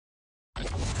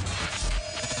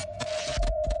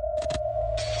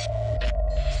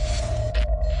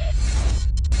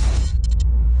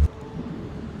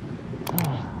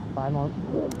I'm on.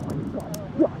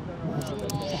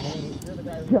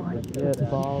 Giant shit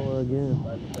follower again.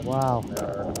 Wow.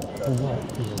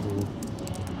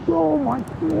 Oh my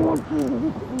god,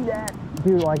 dude, see that?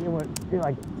 Dude, like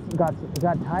it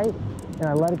got tight, and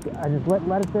I just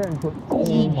let it there and put,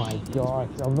 oh my gosh.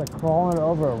 I was like crawling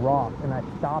over a rock, and I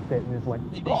stopped it and just went,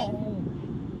 oh.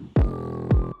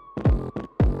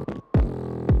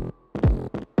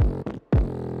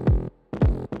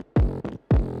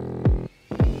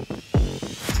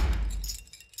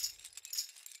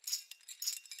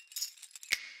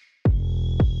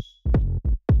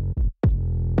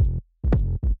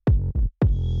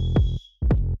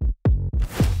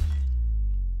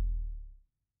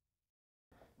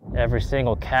 Every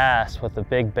single cast with the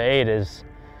big bait is,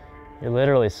 you're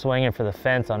literally swinging for the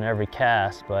fence on every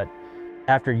cast. But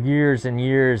after years and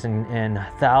years and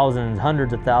thousands,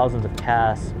 hundreds of thousands of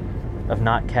casts of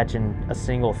not catching a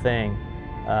single thing,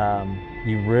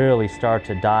 you really start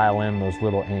to dial in those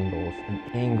little angles. And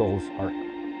angles are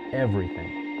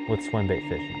everything with swim bait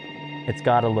fishing. It's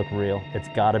got to look real. It's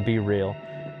got to be real.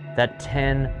 That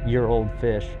 10-year-old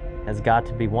fish has got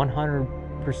to be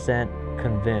 100%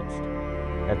 convinced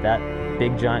that that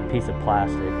big giant piece of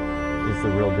plastic is the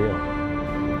real deal.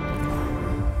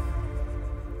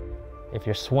 If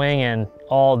you're swinging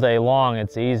all day long,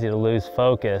 it's easy to lose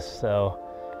focus, so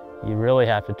you really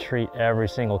have to treat every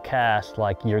single cast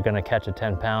like you're gonna catch a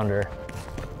 10-pounder.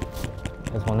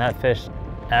 Because when that fish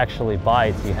actually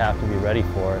bites, you have to be ready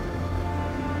for it.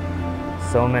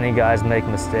 So many guys make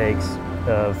mistakes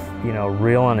of,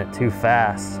 reeling it too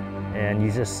fast, and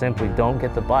you just simply don't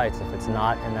get the bites if it's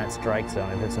not in that strike zone,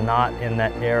 if it's not in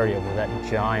that area where that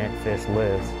giant fish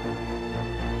lives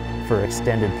for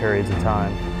extended periods of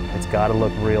time. It's got to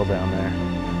look real down there.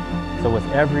 So with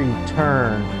every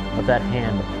turn of that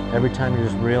handle, every time you're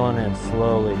just reeling in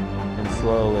slowly and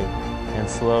slowly and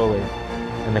slowly,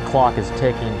 and the clock is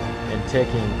ticking and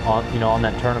ticking on, on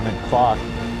that tournament clock,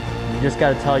 you just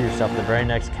got to tell yourself the very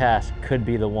next cast could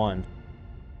be the one.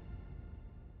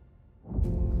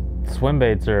 Swim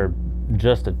baits are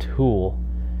just a tool.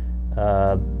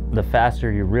 The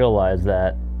faster you realize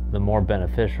that, the more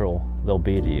beneficial they'll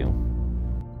be to you.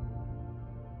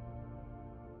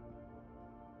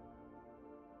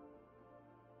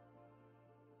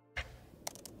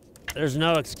 There's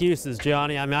no excuses,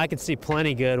 Johnny. I mean, I can see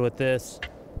plenty good with this.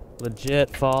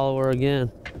 Legit follower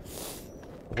again.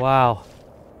 Wow.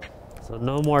 So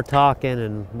no more talking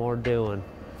and more doing.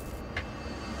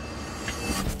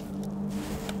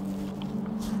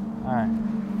 All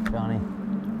right, Johnny.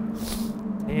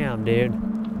 Damn, dude.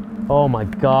 Oh my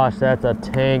gosh, that's a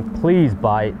tank. Please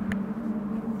bite.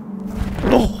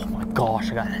 Oh my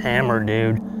gosh, I got hammered,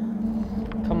 dude.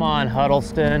 Come on,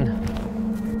 Huddleston.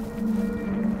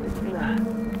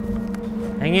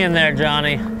 Hang in there,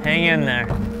 Johnny. Hang in there.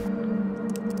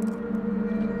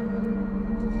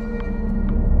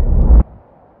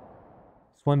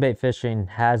 Swim bait fishing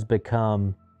has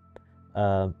become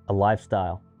a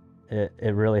lifestyle.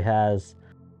 It really has.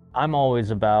 I'm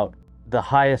always about the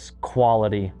highest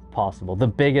quality possible, the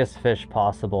biggest fish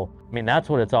possible. I mean, that's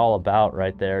what it's all about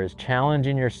right there, is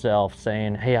challenging yourself,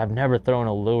 saying, hey, I've never thrown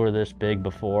a lure this big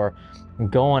before, and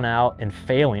going out and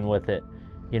failing with it.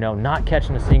 Not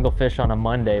catching a single fish on a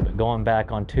Monday, but going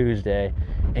back on Tuesday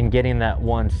and getting that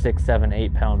 1, 6, 7,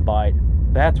 8 pound bite.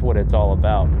 That's what it's all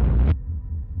about.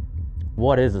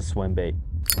 What is a swim bait?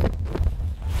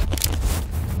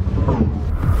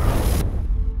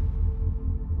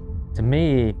 To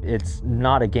me, it's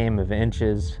not a game of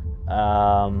inches.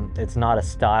 It's not a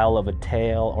style of a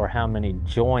tail or how many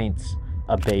joints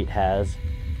a bait has.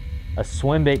 A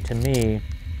swim bait to me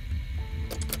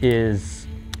is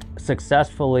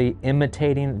successfully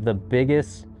imitating the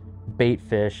biggest bait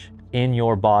fish in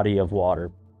your body of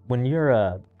water. When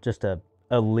you're just a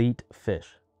elite fish,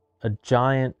 a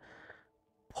giant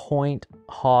point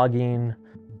hogging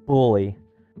bully,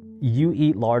 you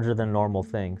eat larger than normal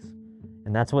things.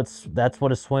 And that's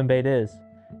what a swim bait is.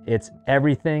 It's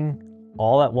everything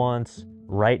all at once.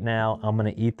 Right now, I'm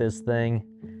gonna eat this thing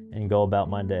and go about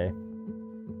my day.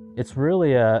 It's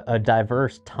really a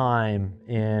diverse time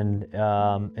in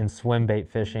swim bait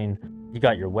fishing. You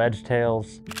got your wedge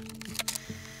tails.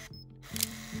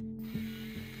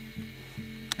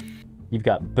 You've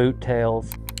got boot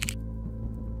tails.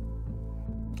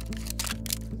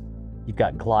 You've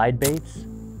got glide baits.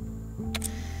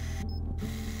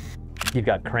 You've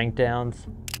got crank downs.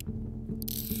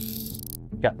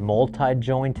 You've got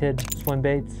multi-jointed swim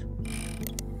baits.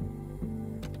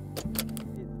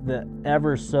 The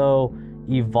ever so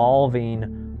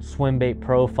evolving swim bait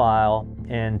profile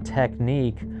and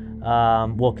technique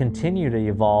will continue to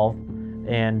evolve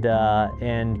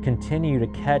and continue to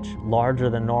catch larger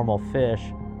than normal fish.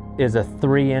 Is a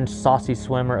 3-inch saucy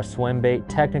swimmer a swim bait?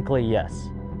 Technically, yes,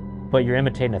 but you're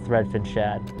imitating a threadfin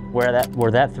shad. Where that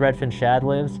threadfin shad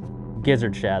lives,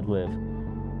 gizzard shad live.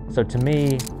 So to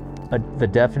me, the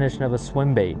definition of a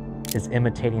swim bait is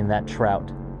imitating that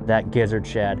trout, that gizzard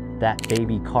shad, that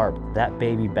baby carp, that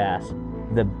baby bass,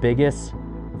 the biggest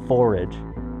forage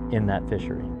in that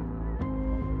fishery.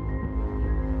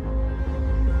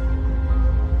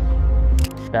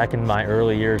 Back in my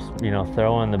early years, you know,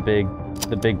 throwing the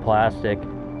big plastic,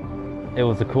 it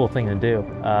was a cool thing to do.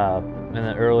 In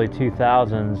the early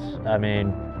 2000s, I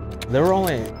mean, there were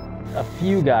only a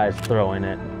few guys throwing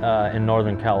it in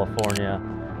Northern California.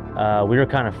 We were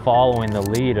kind of following the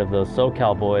lead of those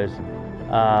SoCal boys,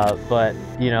 but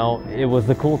you know, it was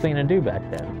the cool thing to do back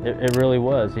then. It really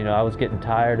was. You know, I was getting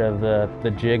tired of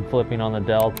the jig flipping on the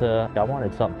Delta. I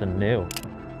wanted something new.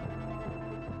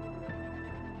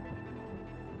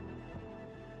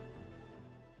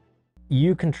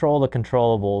 You control the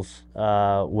controllables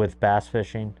with bass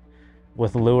fishing,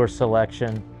 with lure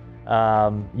selection.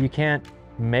 You can't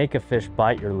make a fish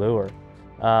bite your lure.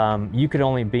 You could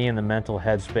only be in the mental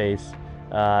headspace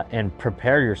and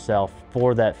prepare yourself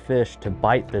for that fish to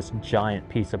bite this giant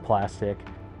piece of plastic.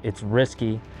 It's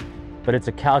risky, but it's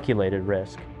a calculated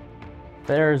risk.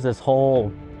 There's this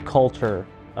whole culture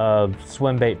of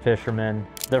swim bait fishermen.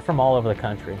 They're from all over the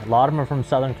country. A lot of them are from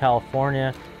Southern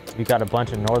California. We've got a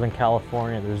bunch in Northern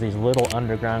California. There's these little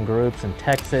underground groups in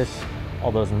Texas. All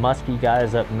those musky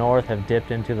guys up north have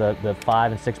dipped into the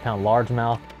 5 and 6 pound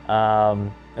largemouth.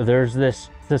 There's this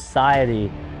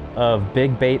society of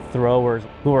big bait throwers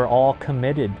who are all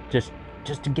committed just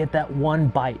to get that one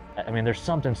bite. I mean, there's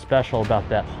something special about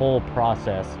that whole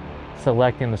process.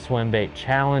 Selecting the swim bait,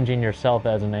 challenging yourself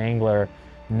as an angler,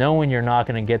 knowing you're not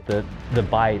going to get the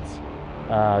bites,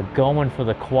 going for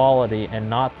the quality and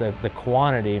not the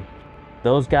quantity.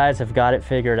 Those guys have got it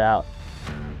figured out.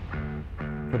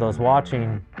 For those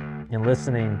watching and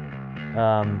listening,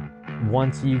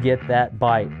 once you get that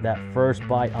bite, that first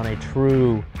bite on a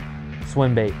true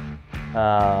swim bait,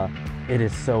 it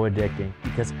is so addicting,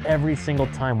 because every single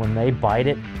time when they bite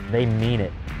it, they mean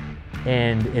it.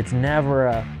 And it's never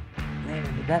a, man,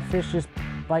 did that fish just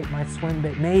bite my swim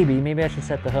bait? Maybe I should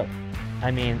set the hook.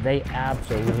 I mean, they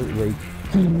absolutely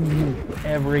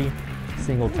every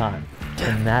single time,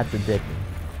 and that's addicting.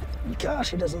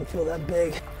 Gosh, it doesn't feel that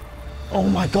big. Oh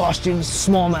my gosh, dude,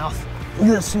 smallmouth. Look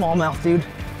at this smallmouth, dude.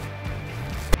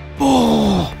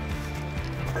 Oh!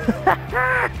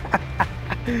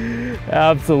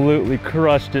 Absolutely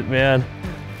crushed it, man.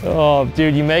 Oh,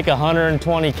 dude, you make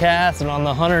 120 casts, and on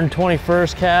the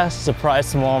 121st cast,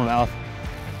 surprise smallmouth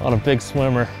on a big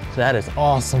swimmer. That is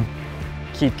awesome.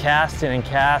 Keep casting and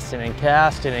casting and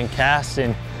casting and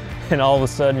casting, and all of a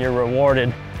sudden you're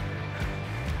rewarded.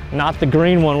 Not the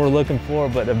green one we're looking for,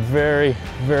 but a very,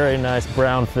 very nice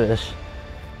brown fish.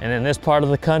 And in this part of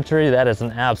the country, that is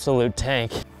an absolute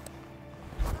tank.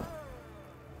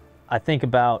 I think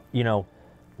about, you know,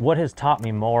 what has taught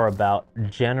me more about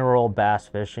general bass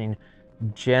fishing,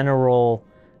 general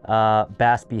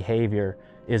bass behavior.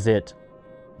 Is it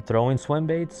throwing swim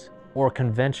baits or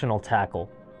conventional tackle?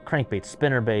 Crankbaits,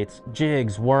 spinner baits,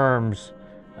 jigs, worms,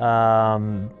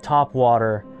 top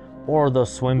water, or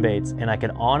those swim baits. And I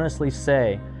can honestly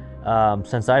say,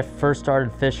 since I first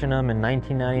started fishing them in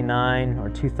 1999 or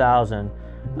 2000,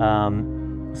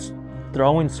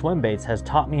 throwing swim baits has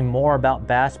taught me more about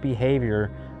bass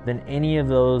behavior than any of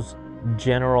those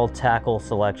general tackle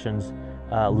selections,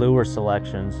 lure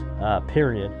selections,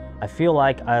 period. I feel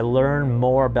like I learn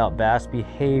more about bass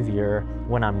behavior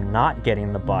when I'm not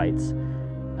getting the bites,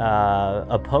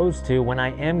 opposed to when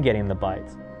I am getting the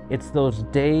bites. It's those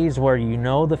days where you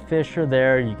know the fish are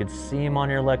there, you can see them on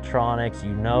your electronics,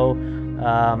 you know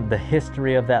the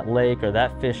history of that lake or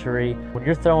that fishery. When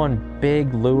you're throwing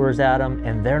big lures at them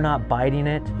and they're not biting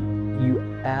it, you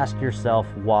ask yourself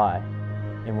why.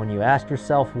 And when you ask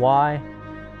yourself why,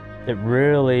 it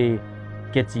really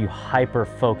gets you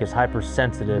hyper-focused,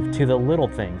 hypersensitive to the little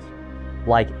things,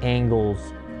 like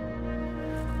angles,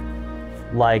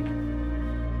 like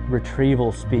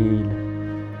retrieval speed.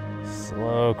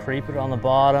 Slow, creep it on the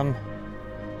bottom.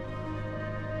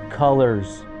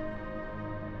 Colors.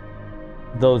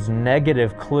 Those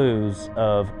negative clues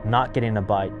of not getting a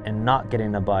bite and not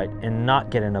getting a bite and not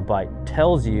getting a bite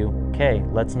tells you, okay,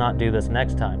 let's not do this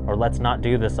next time, or let's not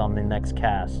do this on the next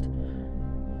cast.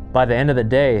 By the end of the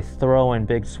day, throwing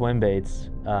big swim baits,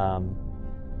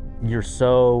 you're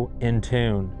so in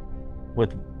tune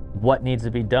with what needs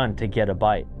to be done to get a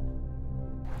bite.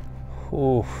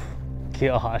 Ooh.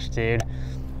 Gosh, dude.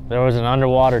 There was an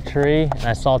underwater tree and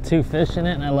I saw 2 fish in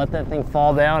it, and I let that thing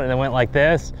fall down and it went like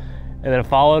this, and then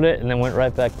followed it and then went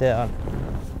right back down.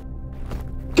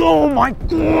 Oh my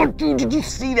God, dude, did you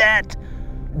see that?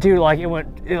 Dude, like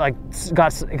it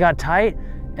got tight,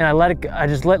 and I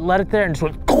just let it there and just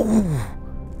went, oh,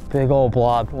 big old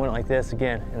blob, went like this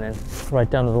again, and then right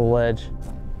down to the ledge.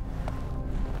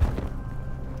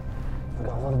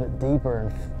 Got a little bit deeper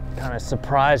and kind of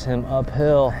surprised him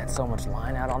uphill. I had so much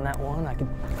line out on that one. I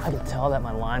could tell that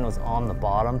my line was on the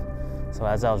bottom. So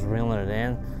as I was reeling it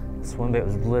in, the swim bait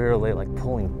was literally like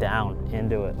pulling down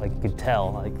into it. Like you could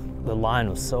tell, like the line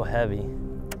was so heavy.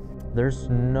 There's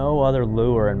no other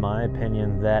lure, in my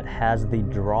opinion, that has the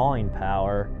drawing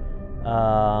power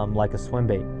like a swim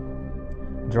bait.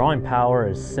 Drawing power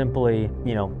is simply,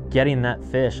 you know, getting that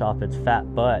fish off its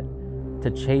fat butt to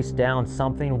chase down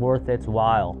something worth its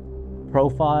while.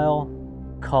 Profile,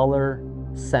 color,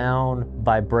 sound,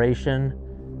 vibration,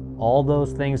 all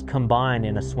those things combined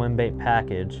in a swim bait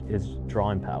package is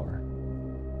drawing power.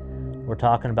 We're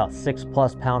talking about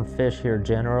 6+ pound fish here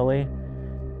generally.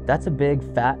 That's a big,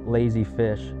 fat, lazy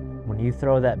fish. When you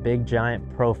throw that big,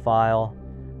 giant profile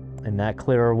in that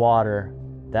clearer water,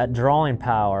 that drawing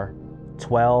power,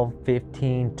 12,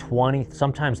 15, 20,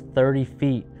 sometimes 30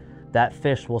 feet, that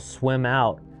fish will swim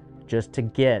out just to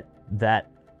get that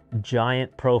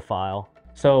giant profile.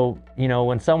 So, you know,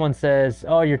 when someone says,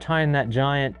 oh, you're tying that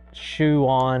giant shoe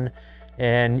on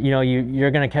and, you know,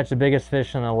 you're gonna catch the biggest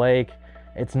fish in the lake,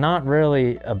 it's not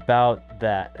really about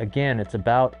that. Again, it's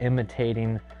about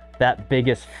imitating that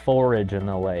biggest forage in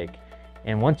the lake.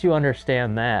 And once you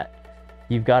understand that,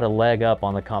 you've got a leg up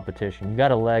on the competition. You've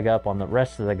got a leg up on the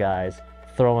rest of the guys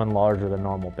throwing larger than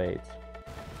normal baits.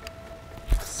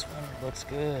 Looks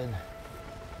good.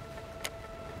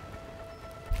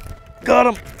 Got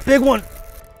him, big one,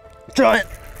 giant.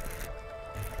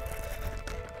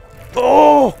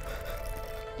 Oh,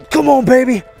 come on,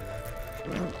 baby.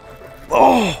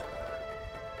 Oh,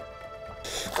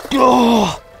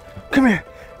 oh, come here,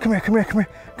 come here, come here, come here,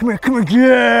 come here, come here,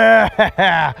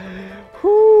 yeah.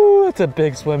 Whoo, that's a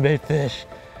big swim bait fish.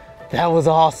 That was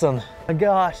awesome. Oh my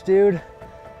gosh, dude.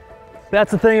 That's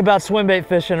the thing about swim bait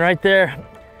fishing right there.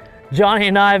 Johnny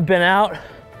and I have been out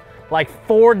like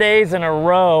 4 days in a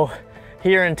row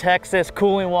here in Texas,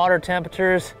 cooling water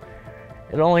temperatures.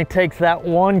 It only takes that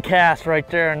one cast right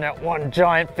there and that one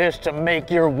giant fish to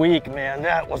make your week, man.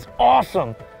 That was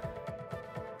awesome.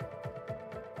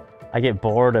 I get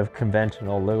bored of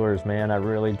conventional lures, man, I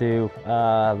really do.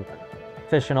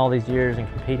 Fishing all these years and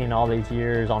competing all these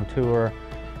years on tour,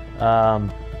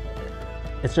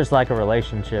 it's just like a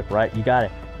relationship, right? You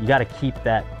gotta keep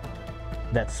that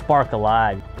spark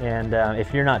alive. And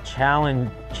if you're not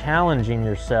challenging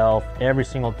yourself every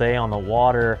single day on the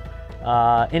water,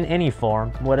 in any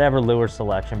form, whatever lure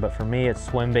selection, but for me it's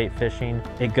swim bait fishing,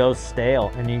 it goes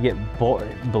stale and you get bored.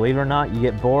 Believe it or not, you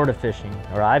get bored of fishing,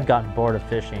 or I've gotten bored of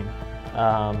fishing.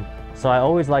 So I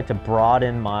always like to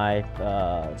broaden my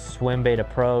swim bait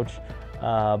approach,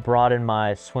 broaden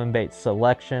my swim bait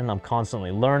selection. I'm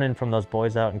constantly learning from those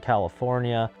boys out in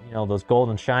California, you know, those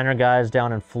golden shiner guys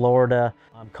down in Florida.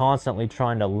 I'm constantly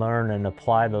trying to learn and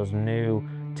apply those new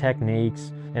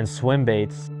techniques and swim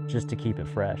baits just to keep it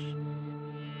fresh.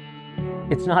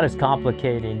 It's not as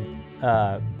complicated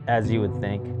as you would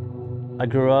think. I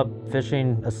grew up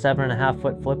fishing a 7.5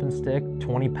 foot flipping stick,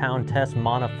 20-pound test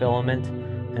monofilament,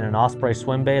 and an Osprey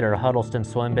swim bait or a Huddleston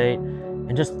swim bait,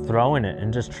 and just throwing it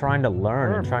and just trying to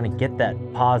learn and trying to get that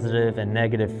positive and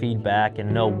negative feedback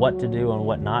and know what to do and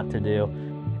what not to do.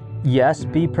 Yes,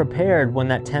 be prepared when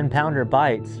that 10-pounder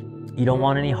bites. You don't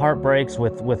want any heartbreaks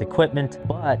with equipment,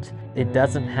 but it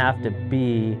doesn't have to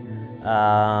be,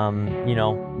 you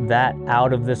know, that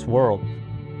out of this world.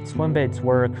 Swim baits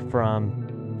work from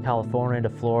California to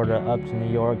Florida, up to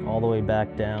New York, all the way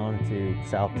back down to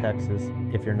South Texas.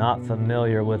 If you're not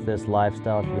familiar with this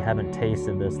lifestyle, if you haven't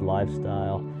tasted this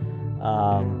lifestyle,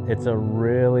 it's a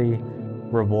really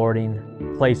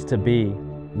rewarding place to be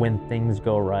when things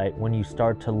go right, when you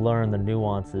start to learn the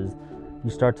nuances, you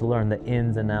start to learn the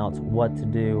ins and outs, what to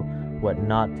do, what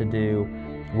not to do,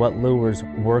 what lures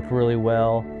work really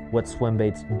well, what swim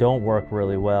baits don't work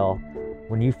really well.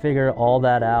 When you figure all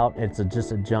that out, it's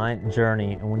just a giant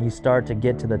journey. And when you start to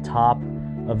get to the top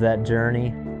of that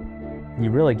journey,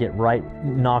 you really get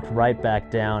knocked right back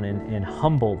down and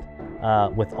humbled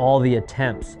with all the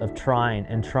attempts of trying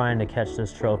to catch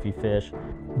this trophy fish.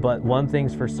 But one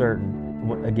thing's for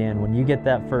certain, again, when you get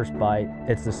that first bite,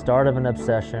 it's the start of an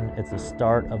obsession, it's the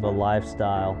start of a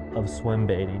lifestyle of swim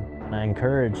baiting. And I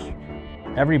encourage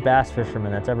every bass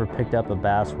fisherman that's ever picked up a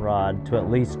bass rod to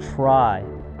at least try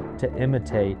to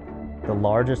imitate the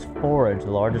largest forage,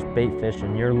 the largest bait fish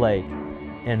in your lake,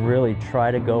 and really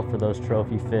try to go for those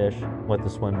trophy fish with the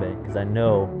swim bait, because I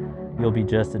know you'll be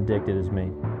just addicted as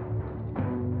me.